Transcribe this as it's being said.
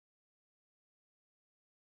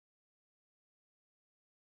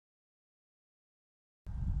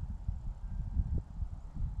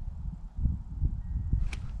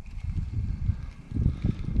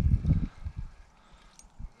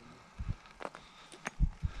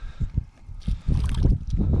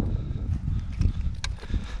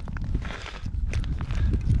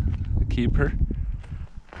keeper.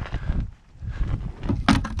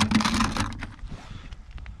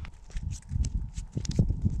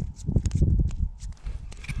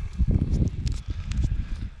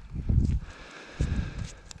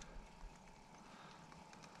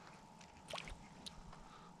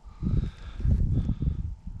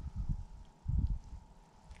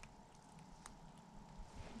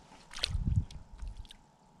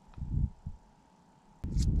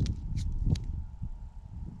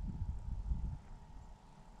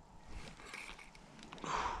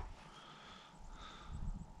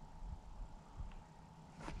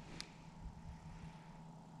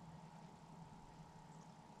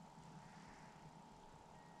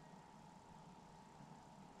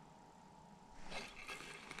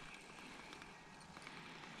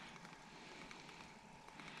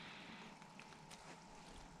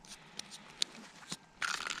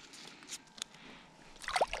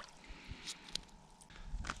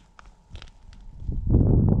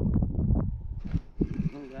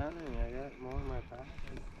 I got more in my pocket.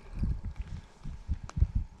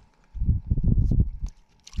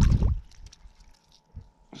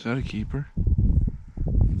 Is that a keeper?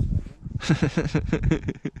 That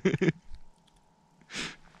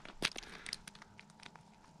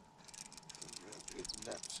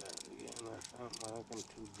side again. I don't like them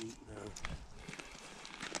too deep now.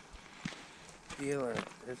 Feel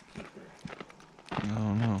like this keeper. I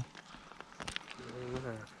don't know.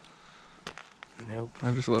 Nope.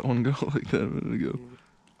 I just let one go like that a minute ago.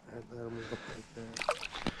 I let them go like that.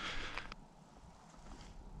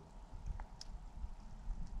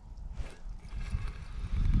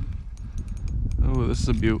 Oh, this is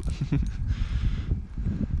a beaut.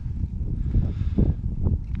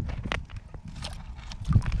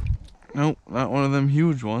 Nope, not one of them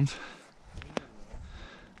huge ones.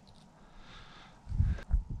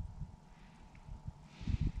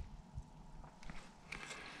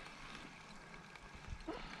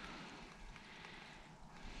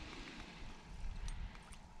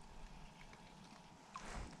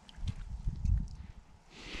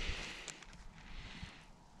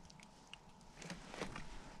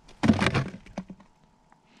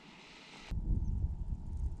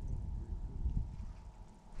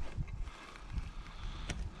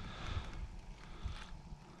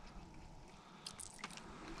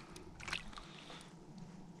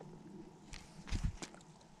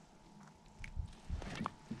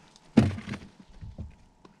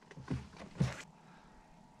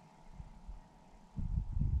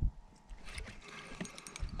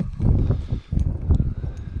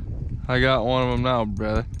 I got one of them now,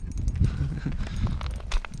 brother.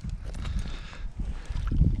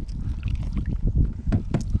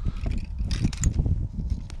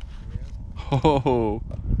 Oh.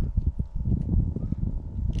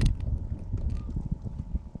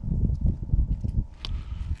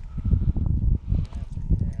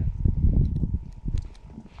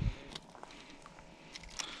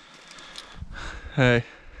 Hey.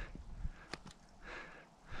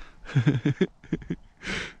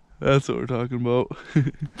 That's what we're talking about.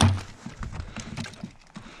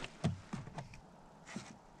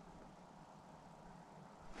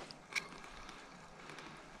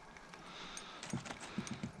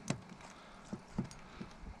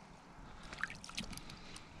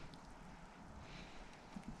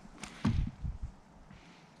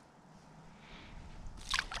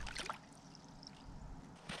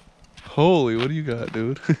 Holy, what do you got,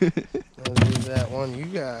 dude? I'll use that one you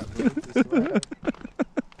got.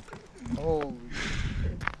 Holy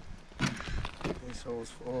shit. This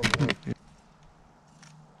hole's full, man.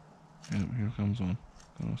 Yep, here comes one.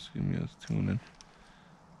 Gonna see me as tuning.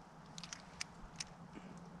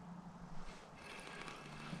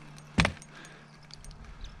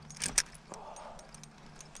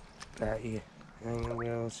 Not yet. I ain't gonna be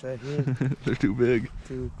able to set here. They're too big.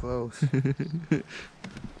 Too close.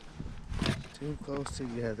 Too close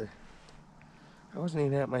together. I wasn't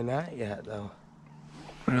even at my knot yet, though.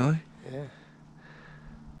 Really? Yeah.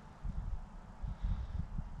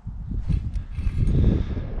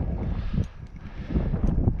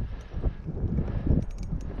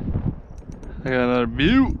 I got another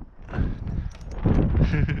beaut.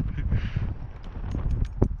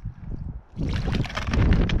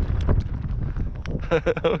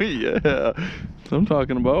 Oh yeah, that's what I'm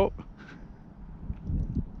talking about.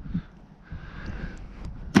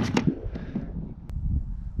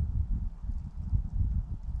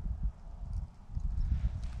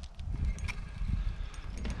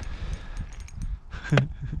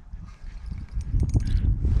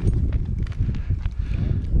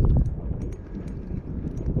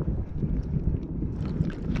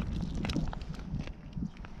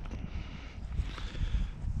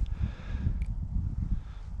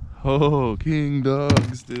 Oh, king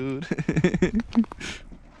dogs, dude.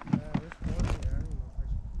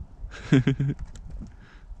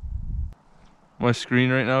 My screen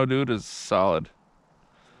right now, dude, is solid.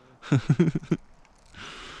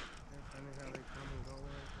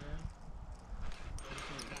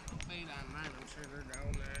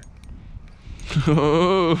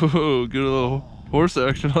 Oh, get a little horse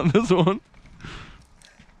action on this one.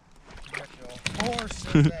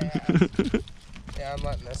 Yeah, I'm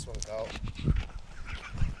letting this one go.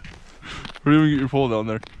 Where do we get your pole down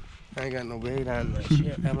there? I ain't got no bait on this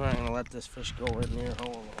shit. I'm not gonna let this fish go in near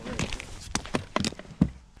hole already.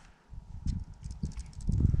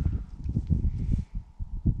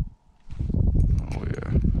 Oh yeah.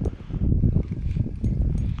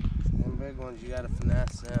 Them big ones, you gotta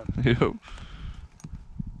finesse them. Yep.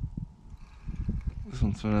 This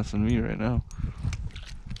one's finessing me right now.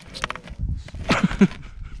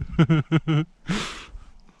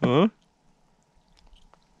 Huh?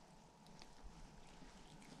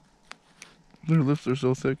 Their lips are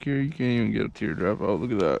so thick here, you can't even get a teardrop out.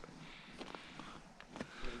 Look at that.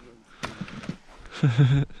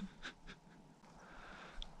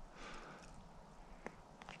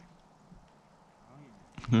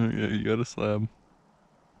 Yeah, you got a slab.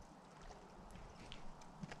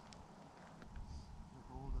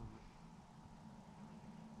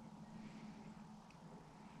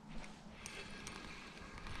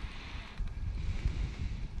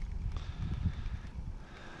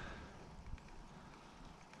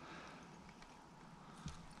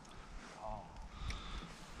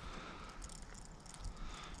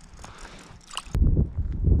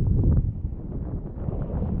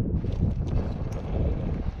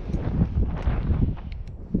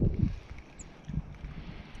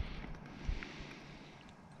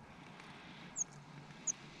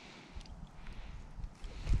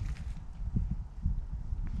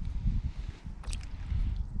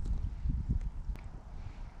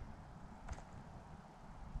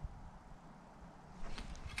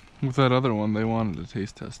 With that other one, they wanted a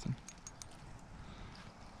taste testing.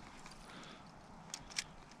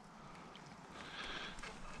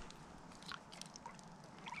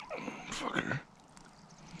 Fucker.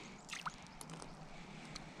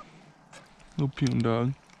 Little pume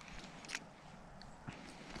dog.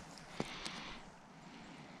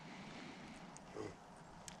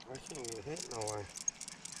 I can't get hit no way.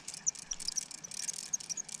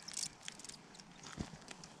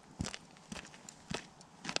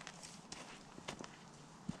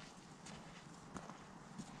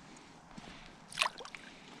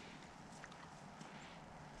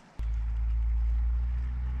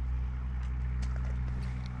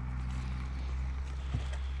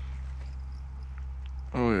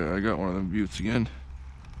 Oh yeah, I got one of them buttes again.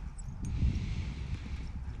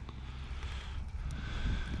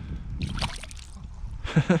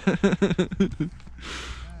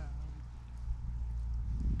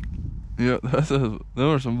 Yeah, them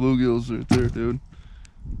are some bluegills right there, dude.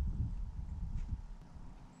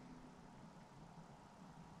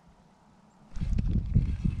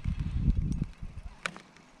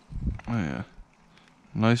 Oh yeah,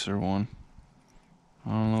 nicer one. I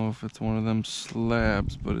don't know if it's one of them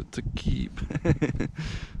slabs, but it's a keep.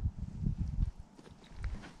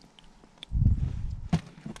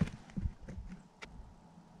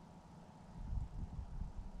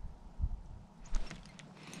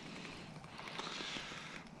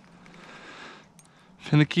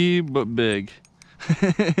 Finicky, but big.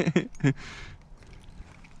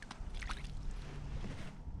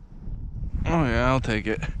 Oh yeah, I'll take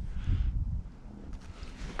it.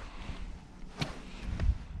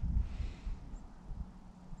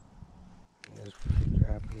 It's pretty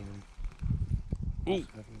crappy. Ooh.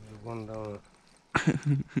 One down.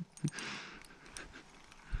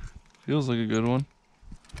 Feels like a good one.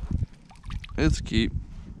 It's a keep.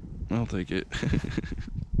 I'll take it.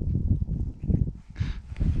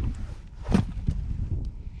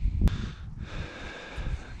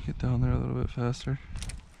 Get down there a little bit faster.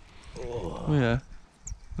 Oh yeah,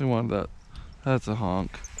 they wanted that. That's a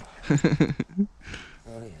honk. Oh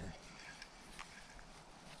yeah.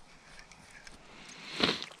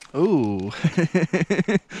 Oh.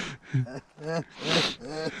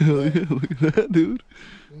 Hell yeah, look at that, dude.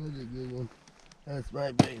 That's a good one. That's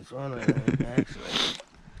my biggest one, I think, actually.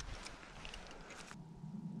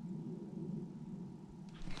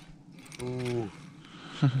 Ooh.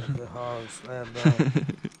 That's a hog slab down.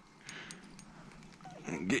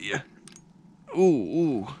 Get ya. Ooh,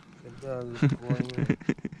 ooh. Good dog, this boy.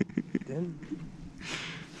 Didn't.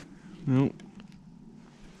 Nope.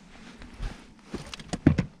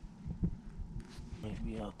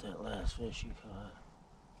 Maybe out that last fish you caught.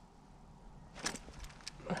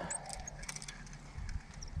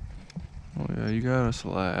 yeah, you got a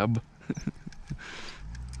slab.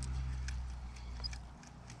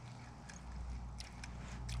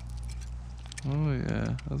 Oh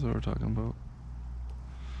yeah, that's what we're talking about.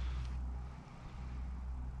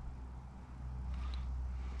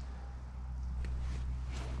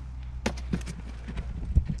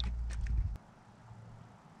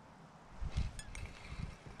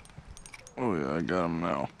 Oh yeah, I got him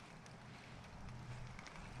now.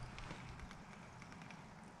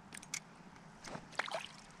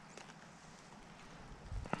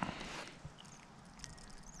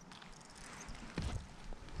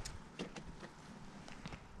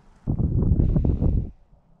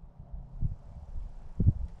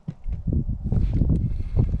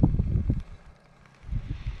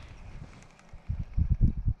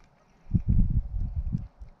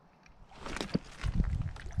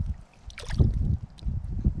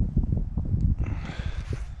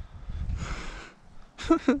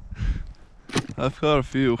 I've caught a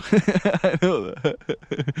few. I know that.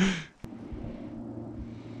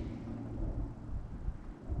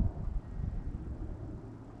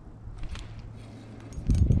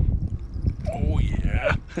 Oh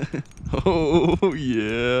yeah. Oh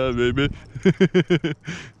yeah, baby.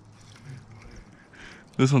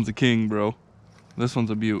 This one's a king, bro. This one's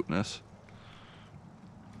a beautness.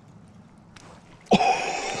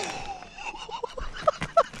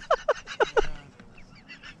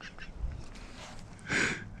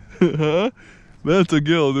 Huh? That's a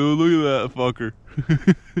gill, dude. Look at that fucker.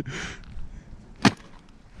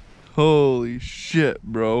 Holy shit,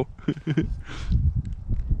 bro.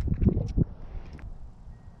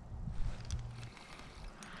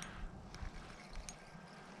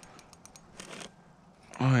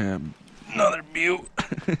 Oh yeah, another butte.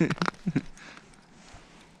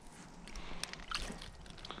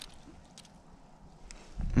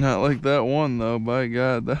 Not like that one though, by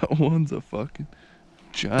God, that one's a fucking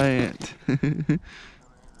giant. Pretty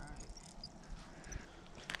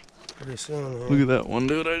soon, Look at that one,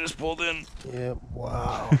 dude, I just pulled in. Yep,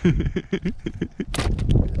 wow.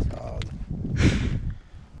 Dog.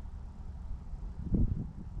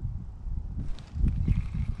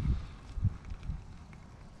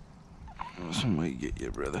 This one might get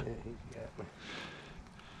you, brother. Yeah, he's got me.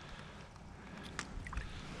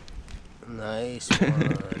 Nice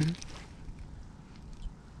one.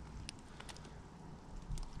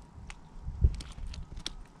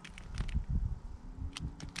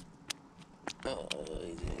 Oh,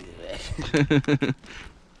 he's gonna get back.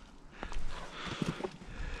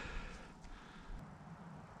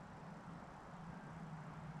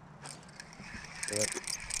 Yep.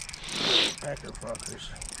 Packer fuckers.